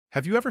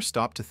Have you ever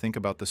stopped to think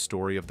about the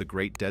story of the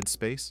Great Dead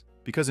Space?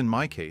 Because in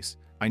my case,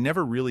 I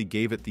never really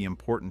gave it the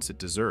importance it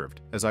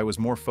deserved, as I was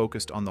more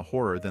focused on the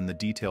horror than the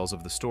details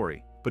of the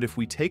story. But if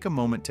we take a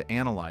moment to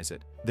analyze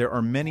it, there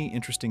are many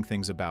interesting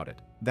things about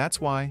it. That's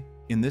why,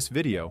 in this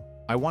video,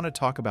 I want to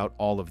talk about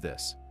all of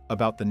this,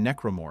 about the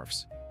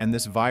necromorphs, and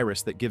this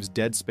virus that gives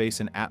Dead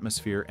Space an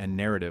atmosphere and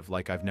narrative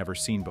like I've never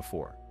seen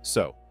before.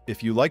 So,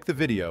 if you like the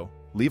video,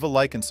 leave a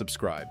like and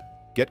subscribe.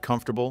 Get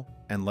comfortable,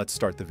 and let's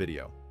start the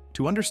video.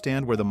 To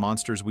understand where the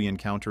monsters we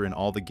encounter in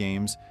all the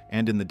games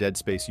and in the Dead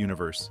Space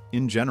universe,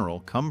 in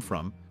general, come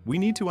from, we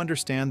need to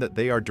understand that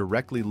they are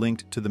directly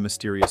linked to the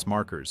mysterious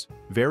markers,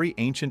 very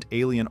ancient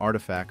alien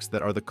artifacts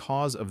that are the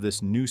cause of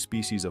this new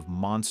species of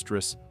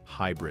monstrous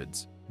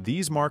hybrids.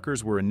 These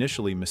markers were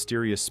initially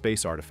mysterious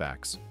space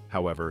artifacts.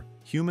 However,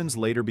 humans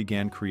later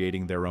began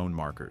creating their own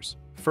markers.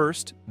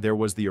 First, there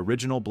was the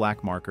original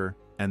black marker,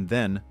 and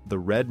then the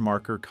red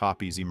marker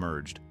copies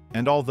emerged.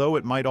 And although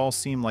it might all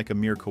seem like a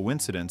mere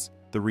coincidence,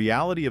 the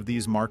reality of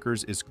these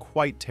markers is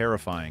quite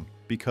terrifying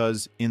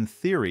because, in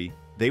theory,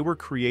 they were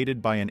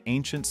created by an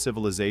ancient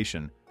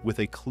civilization with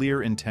a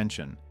clear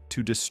intention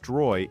to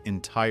destroy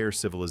entire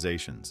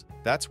civilizations.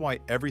 That's why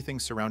everything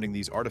surrounding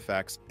these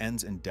artifacts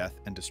ends in death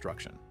and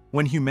destruction.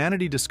 When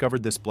humanity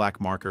discovered this black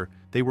marker,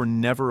 they were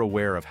never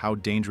aware of how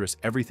dangerous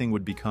everything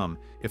would become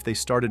if they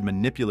started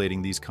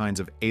manipulating these kinds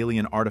of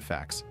alien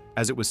artifacts,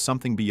 as it was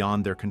something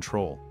beyond their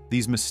control.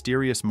 These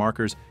mysterious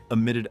markers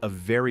emitted a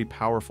very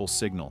powerful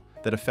signal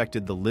that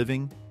affected the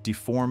living,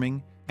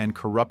 deforming, and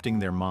corrupting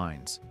their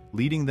minds,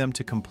 leading them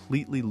to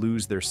completely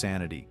lose their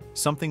sanity,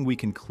 something we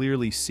can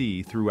clearly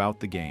see throughout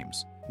the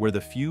games, where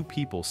the few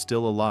people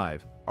still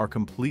alive are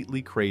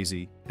completely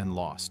crazy and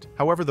lost.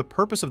 However, the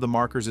purpose of the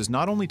markers is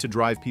not only to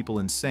drive people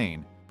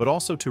insane, but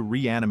also to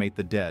reanimate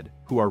the dead,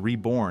 who are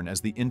reborn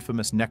as the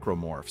infamous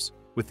necromorphs,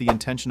 with the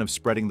intention of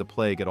spreading the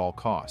plague at all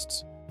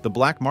costs. The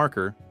black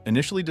marker,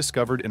 initially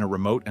discovered in a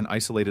remote and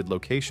isolated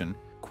location,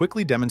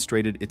 quickly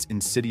demonstrated its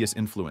insidious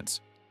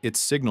influence. Its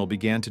signal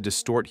began to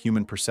distort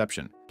human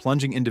perception,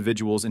 plunging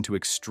individuals into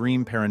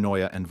extreme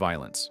paranoia and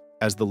violence.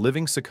 As the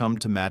living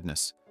succumbed to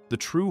madness, the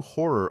true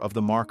horror of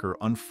the marker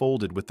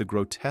unfolded with the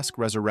grotesque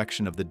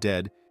resurrection of the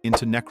dead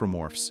into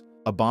necromorphs,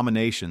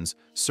 abominations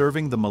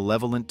serving the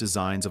malevolent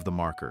designs of the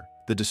marker.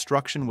 The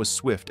destruction was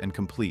swift and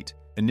complete,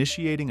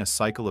 initiating a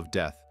cycle of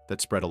death that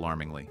spread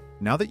alarmingly.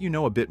 Now that you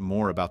know a bit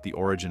more about the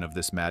origin of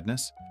this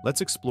madness, let's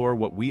explore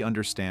what we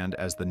understand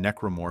as the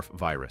necromorph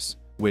virus,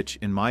 which,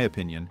 in my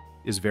opinion,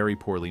 is very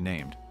poorly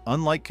named.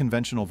 Unlike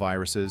conventional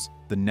viruses,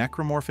 the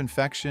necromorph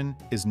infection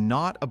is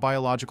not a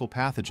biological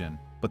pathogen,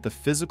 but the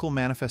physical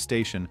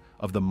manifestation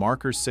of the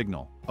marker's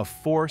signal, a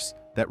force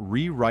that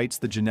rewrites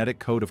the genetic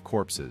code of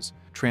corpses,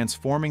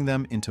 transforming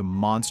them into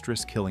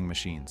monstrous killing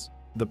machines.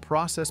 The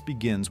process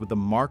begins with the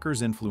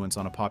marker's influence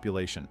on a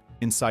population,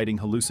 inciting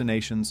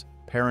hallucinations,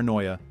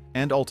 paranoia,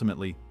 and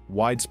ultimately,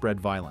 widespread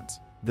violence.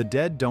 The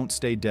dead don't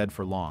stay dead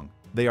for long.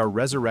 They are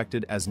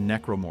resurrected as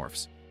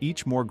necromorphs,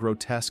 each more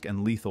grotesque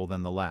and lethal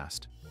than the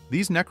last.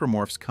 These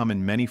necromorphs come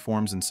in many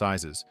forms and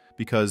sizes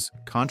because,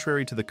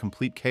 contrary to the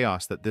complete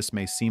chaos that this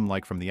may seem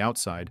like from the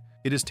outside,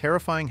 it is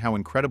terrifying how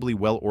incredibly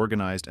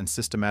well-organized and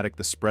systematic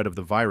the spread of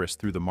the virus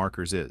through the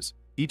markers is.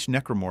 Each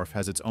necromorph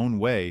has its own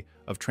way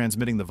of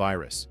transmitting the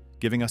virus,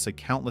 giving us a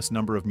countless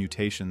number of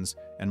mutations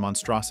and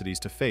monstrosities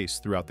to face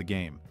throughout the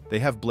game. They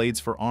have blades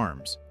for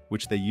arms,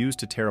 which they use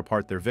to tear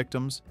apart their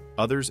victims.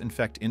 Others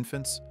infect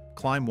infants,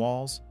 climb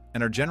walls,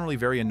 and are generally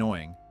very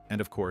annoying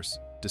and, of course,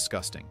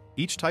 disgusting.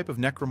 Each type of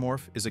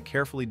necromorph is a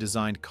carefully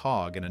designed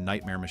cog in a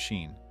nightmare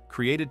machine,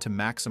 created to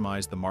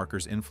maximize the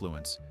marker's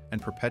influence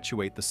and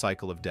perpetuate the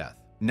cycle of death.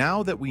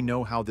 Now that we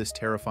know how this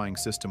terrifying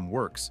system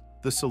works,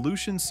 the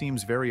solution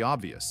seems very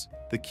obvious.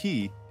 The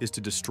key is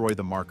to destroy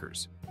the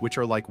markers, which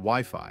are like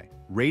Wi-Fi,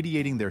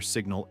 radiating their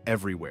signal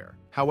everywhere.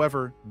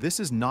 However, this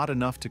is not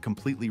enough to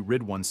completely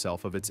rid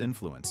oneself of its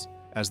influence,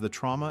 as the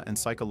trauma and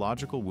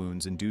psychological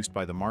wounds induced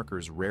by the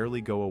markers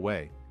rarely go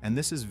away, and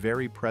this is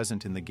very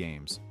present in the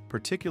games,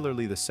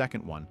 particularly the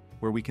second one,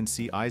 where we can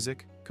see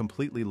Isaac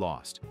completely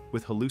lost,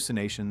 with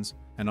hallucinations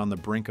and on the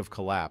brink of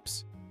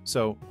collapse.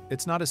 So,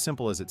 it's not as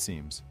simple as it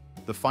seems.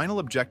 The final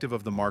objective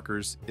of the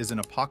markers is an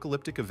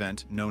apocalyptic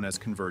event known as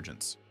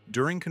convergence.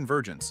 During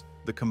convergence,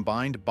 the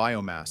combined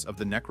biomass of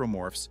the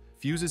necromorphs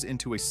fuses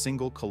into a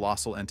single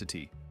colossal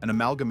entity, an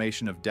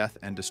amalgamation of death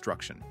and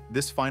destruction.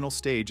 This final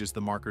stage is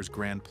the marker's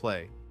grand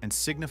play and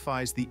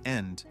signifies the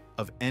end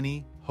of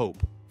any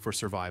hope for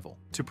survival.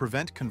 To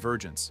prevent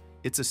convergence,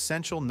 it's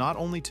essential not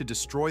only to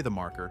destroy the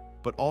marker,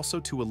 but also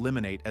to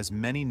eliminate as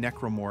many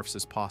necromorphs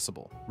as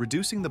possible.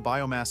 Reducing the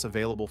biomass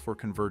available for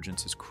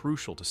convergence is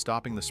crucial to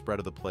stopping the spread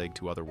of the plague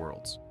to other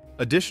worlds.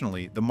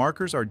 Additionally, the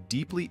markers are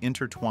deeply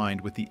intertwined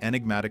with the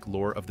enigmatic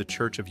lore of the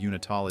Church of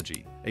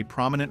Unitology, a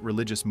prominent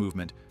religious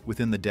movement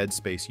within the Dead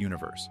Space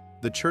universe.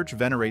 The Church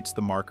venerates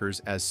the markers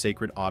as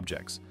sacred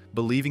objects,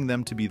 believing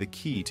them to be the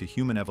key to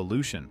human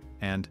evolution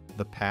and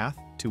the path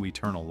to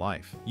eternal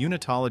life.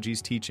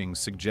 Unitology's teachings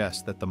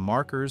suggest that the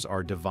markers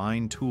are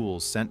divine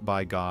tools sent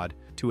by God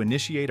to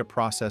initiate a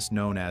process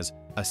known as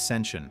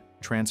ascension,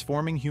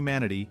 transforming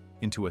humanity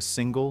into a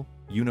single,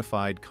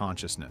 unified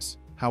consciousness.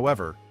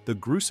 However, the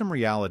gruesome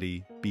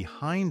reality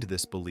behind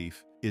this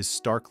belief is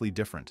starkly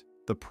different.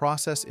 The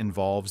process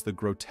involves the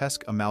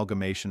grotesque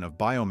amalgamation of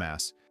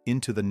biomass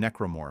into the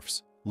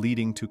necromorphs,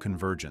 leading to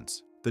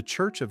convergence. The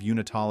Church of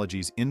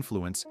Unitology's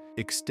influence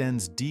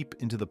extends deep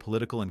into the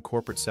political and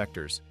corporate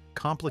sectors,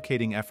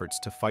 complicating efforts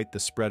to fight the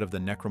spread of the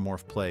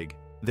necromorph plague.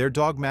 Their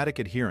dogmatic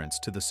adherence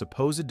to the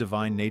supposed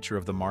divine nature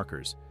of the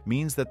markers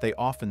means that they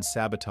often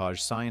sabotage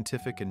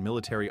scientific and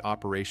military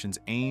operations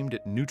aimed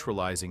at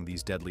neutralizing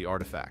these deadly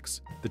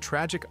artifacts. The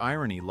tragic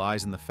irony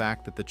lies in the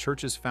fact that the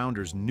Church's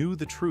founders knew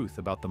the truth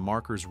about the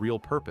markers' real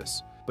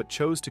purpose, but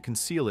chose to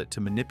conceal it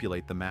to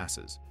manipulate the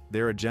masses.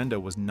 Their agenda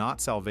was not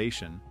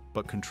salvation,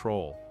 but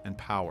control and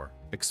power,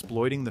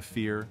 exploiting the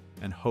fear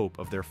and hope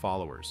of their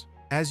followers.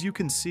 As you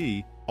can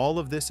see, all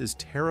of this is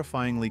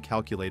terrifyingly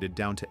calculated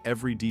down to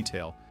every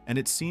detail, and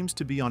it seems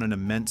to be on an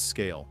immense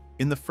scale.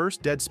 In the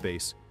first Dead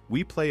Space,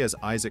 we play as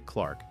Isaac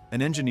Clarke,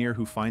 an engineer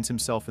who finds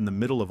himself in the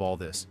middle of all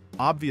this,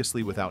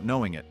 obviously without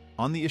knowing it,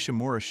 on the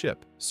Ishimura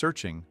ship,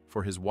 searching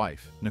for his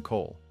wife,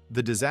 Nicole.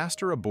 The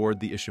disaster aboard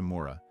the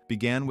Ishimura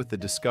began with the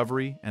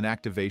discovery and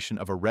activation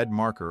of a red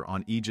marker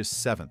on Aegis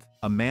 7th,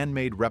 a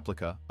man-made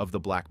replica of the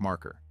black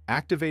marker.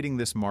 Activating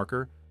this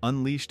marker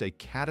unleashed a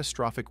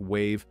catastrophic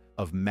wave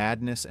of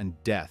madness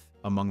and death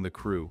among the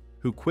crew,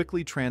 who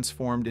quickly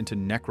transformed into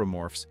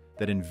necromorphs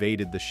that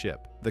invaded the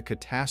ship. The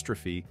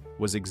catastrophe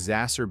was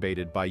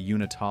exacerbated by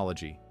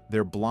Unitology.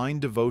 Their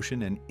blind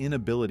devotion and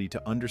inability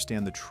to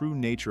understand the true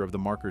nature of the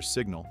marker's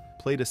signal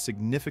played a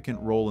significant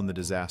role in the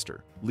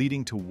disaster,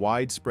 leading to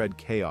widespread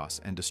chaos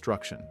and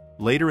destruction.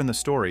 Later in the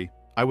story,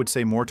 I would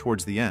say more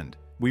towards the end,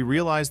 we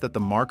realized that the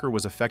marker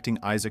was affecting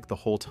Isaac the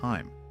whole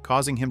time,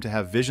 causing him to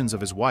have visions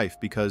of his wife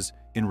because,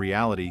 in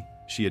reality,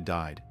 she had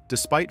died.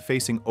 Despite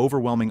facing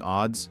overwhelming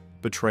odds,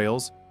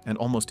 betrayals, and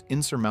almost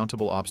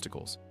insurmountable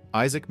obstacles,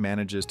 Isaac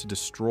manages to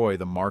destroy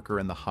the marker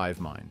and the hive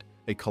mind,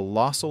 a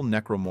colossal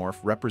necromorph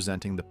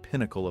representing the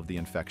pinnacle of the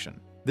infection.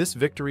 This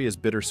victory is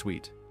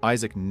bittersweet.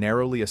 Isaac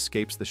narrowly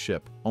escapes the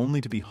ship,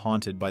 only to be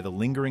haunted by the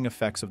lingering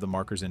effects of the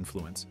marker's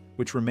influence,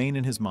 which remain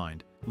in his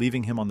mind,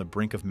 leaving him on the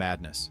brink of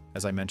madness,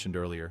 as I mentioned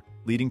earlier,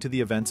 leading to the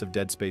events of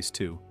Dead Space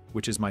 2,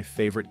 which is my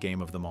favorite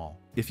game of them all.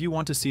 If you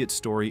want to see its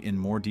story in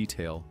more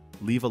detail,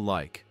 leave a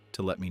like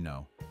to let me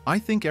know. I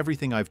think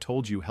everything I've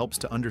told you helps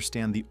to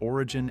understand the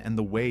origin and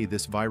the way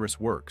this virus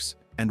works,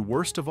 and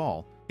worst of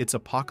all, its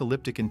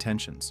apocalyptic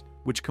intentions,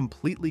 which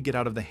completely get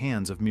out of the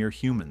hands of mere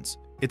humans.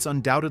 It's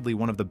undoubtedly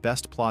one of the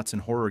best plots in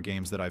horror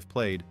games that I've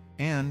played,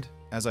 and,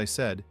 as I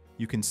said,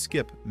 you can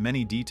skip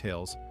many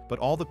details, but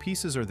all the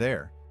pieces are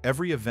there,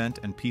 every event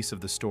and piece of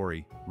the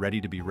story,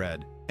 ready to be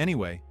read.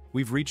 Anyway,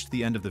 we've reached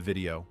the end of the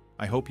video.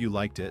 I hope you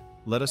liked it.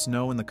 Let us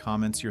know in the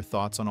comments your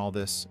thoughts on all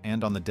this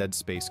and on the Dead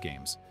Space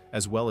games,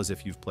 as well as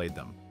if you've played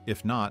them.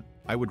 If not,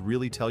 I would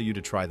really tell you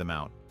to try them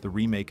out. The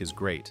remake is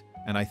great,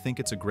 and I think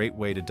it's a great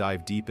way to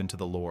dive deep into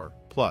the lore.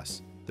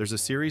 Plus, there's a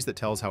series that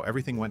tells how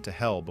everything went to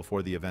hell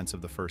before the events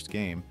of the first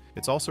game.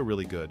 It's also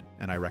really good,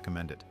 and I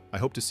recommend it. I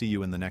hope to see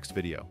you in the next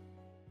video.